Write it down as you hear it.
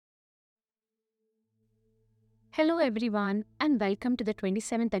Hello everyone and welcome to the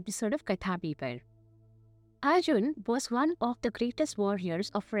 27th episode of Katha People. Arjun was one of the greatest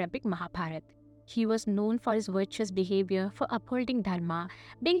warriors of our epic Mahabharata. He was known for his virtuous behavior, for upholding dharma,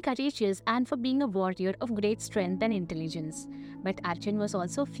 being courageous and for being a warrior of great strength and intelligence. But Arjun was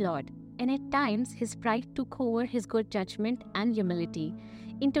also flawed, and at times his pride took over his good judgment and humility.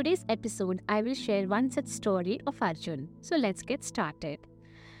 In today's episode, I will share one such story of Arjun. So let's get started.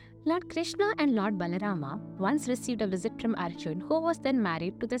 Lord Krishna and Lord Balarama once received a visit from Arjun, who was then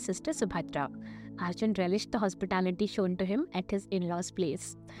married to their sister Subhadra. Arjun relished the hospitality shown to him at his in-laws'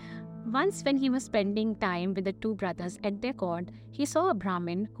 place. Once, when he was spending time with the two brothers at their court, he saw a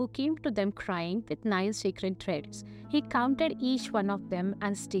Brahmin who came to them crying with 9 sacred threads. He counted each one of them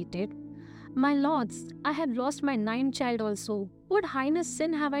and stated, "My lords, I have lost my 9th child also. What heinous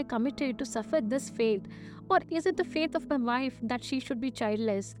sin have I committed to suffer this fate? Or is it the fate of my wife that she should be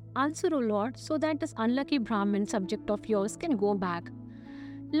childless? Answer, O Lord, so that this unlucky Brahmin subject of yours can go back."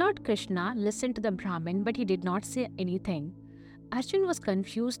 Lord Krishna listened to the Brahmin, but he did not say anything. Arjun was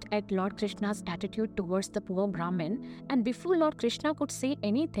confused at Lord Krishna's attitude towards the poor Brahmin, and before Lord Krishna could say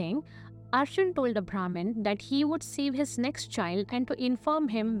anything, Arjun told the Brahmin that he would save his next child and to inform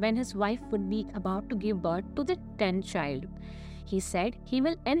him when his wife would be about to give birth to the 10th child. He said he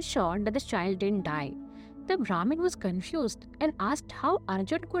will ensure that the child didn't die. The Brahmin was confused and asked how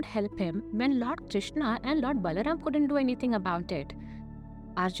Arjun could help him when Lord Krishna and Lord Balaram couldn't do anything about it.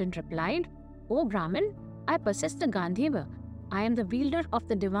 Arjun replied, "O Brahmin, I possess the Gandhiva. I am the wielder of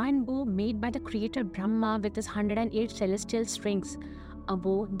the divine bow made by the creator Brahma with his 108 celestial strings, a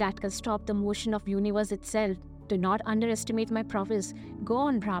bow that can stop the motion of universe itself. Do not underestimate my prowess. Go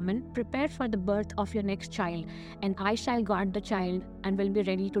on, Brahmin, prepare for the birth of your next child, and I shall guard the child and will be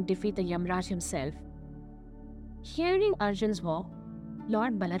ready to defeat the Yamraj himself." Hearing Arjun's vow,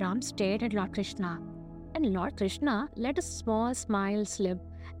 Lord Balaram stared at Lord Krishna, and Lord Krishna let a small smile slip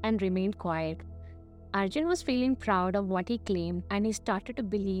and remained quiet. Arjun was feeling proud of what he claimed, and he started to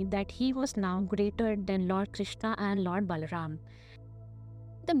believe that he was now greater than Lord Krishna and Lord Balaram.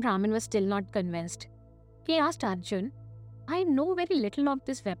 The Brahmin was still not convinced. He asked Arjun, "I know very little of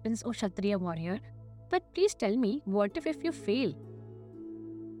these weapons, O Kshatriya warrior, but please tell me, what if you fail?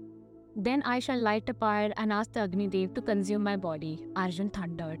 Then I shall light a pyre and ask the Agni Dev to consume my body," Arjun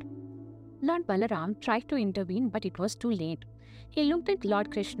thundered. Lord Balaram tried to intervene, but it was too late. He looked at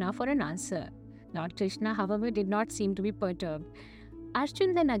Lord Krishna for an answer. Lord Krishna, however, did not seem to be perturbed.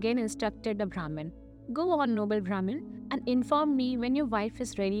 Arjun then again instructed the Brahmin, "Go on, noble Brahmin, and inform me when your wife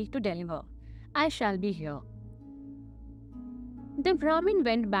is ready to deliver. I shall be here." The Brahmin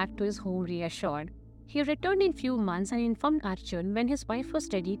went back to his home reassured. He returned in few months and informed Arjun when his wife was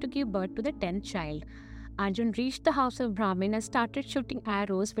ready to give birth to the 10th child. Arjun reached the house of Brahmin and started shooting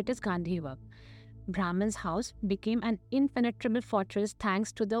arrows with his Gandhiva. Brahmin's house became an impenetrable fortress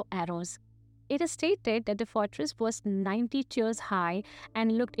thanks to the arrows. It is stated that the fortress was 90 tiers high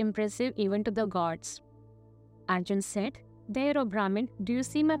and looked impressive even to the gods. Arjun said, "There, O Brahmin, do you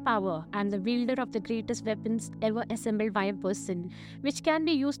see my power? I am the wielder of the greatest weapons ever assembled by a person, which can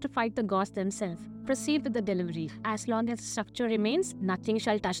be used to fight the gods themselves. Proceed with the delivery. As long as the structure remains, nothing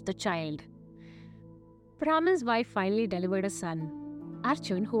shall touch the child." Brahmin's wife finally delivered a son.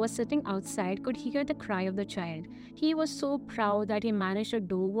 Arjun, who was sitting outside, could hear the cry of the child. He was so proud that he managed to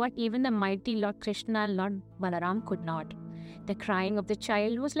do what even the mighty Lord Krishna and Lord Balaram could not. The crying of the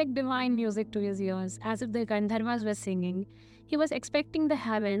child was like divine music to his ears, as if the Gandharvas were singing. He was expecting the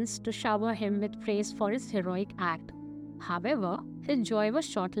heavens to shower him with praise for his heroic act. However, his joy was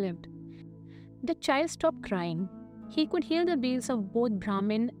short-lived. The child stopped crying. He could hear the wails of both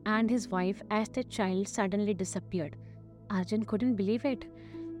Brahmin and his wife as the child suddenly disappeared. Arjun couldn't believe it.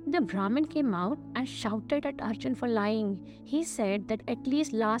 The Brahmin came out and shouted at Arjun for lying. He said that at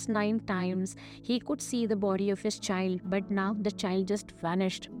least last 9 times he could see the body of his child, but now the child just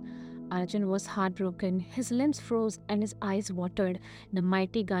vanished. Arjun was heartbroken. His limbs froze and his eyes watered. The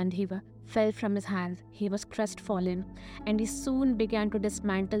mighty Gandhiva fell from his hands. He was crestfallen, and he soon began to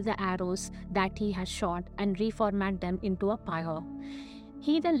dismantle the arrows that he had shot and reformat them into a pyre.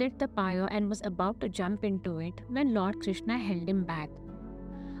 He then lit the pyre and was about to jump into it when Lord Krishna held him back.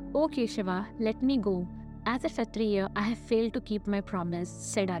 "O Keshava, let me go. As a Kshatriya, I have failed to keep my promise,"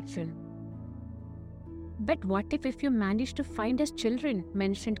 said Arjun. "But what if you manage to find his children?"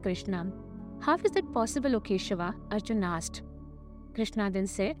 mentioned Krishna. "How is that possible, O Keshava?" Arjun asked. Krishna then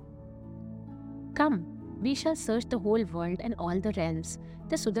said, "Come, we shall search the whole world and all the realms.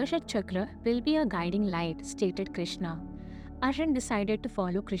 The Sudarshan Chakra will be a guiding light," stated Krishna. Arjun decided to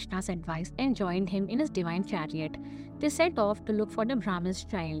follow Krishna's advice and joined him in his divine chariot. They set off to look for the Brahmin's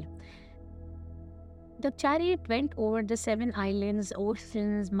child. The chariot went over the 7 islands,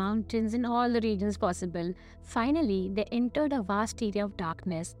 oceans, mountains, and all the regions possible. Finally, they entered a vast area of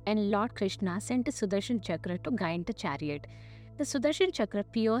darkness, and Lord Krishna sent a Sudarshan Chakra to guide the chariot. The Sudarshan Chakra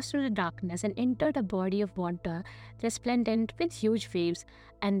pierced through the darkness and entered a body of water resplendent with huge waves,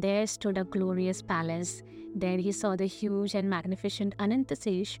 and there stood a glorious palace. There he saw the huge and magnificent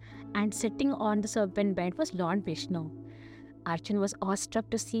Anantasesh, and sitting on the serpent bed was Lord Vishnu. Arjun was awestruck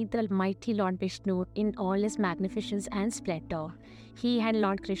to see the mighty Lord Vishnu in all his magnificence and splendor. He and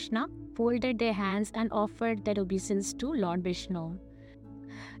Lord Krishna folded their hands and offered their obeisance to Lord Vishnu.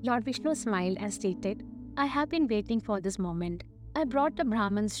 Lord Vishnu smiled and stated, "I have been waiting for this moment. I brought the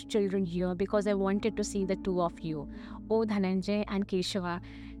Brahman's children here because I wanted to see the two of you, O Dhananjay and Keshava.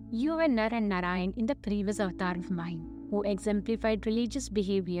 You were Nar and Narayan in the previous avatar of mine, who exemplified religious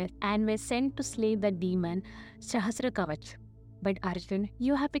behavior and were sent to slay the demon Sahasra Kavach. But Arjun,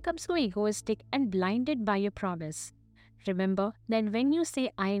 you have become so egoistic and blinded by your promise. Remember that when you say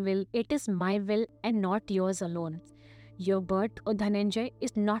I will, it is my will and not yours alone. Your birth, O Dhananjay,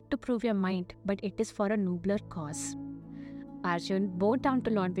 is not to prove your might, but it is for a nobler cause." Arjun bowed down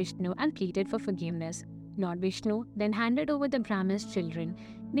to Lord Vishnu and pleaded for forgiveness. Lord Vishnu then handed over the Brahman's children.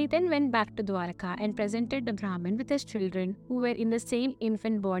 They then went back to Dwarka and presented the Brahman with his children, who were in the same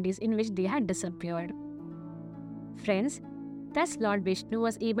infant bodies in which they had disappeared. Friends, thus Lord Vishnu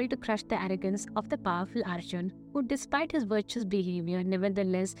was able to crush the arrogance of the powerful Arjun, who despite his virtuous behavior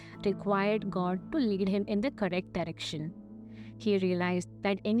nevertheless required God to lead him in the correct direction. He realized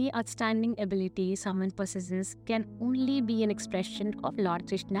that any outstanding ability someone possesses can only be an expression of Lord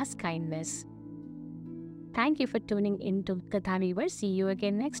Krishna's kindness. Thank you for tuning in to Katha Weaver. See you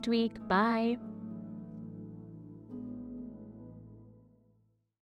again next week. Bye.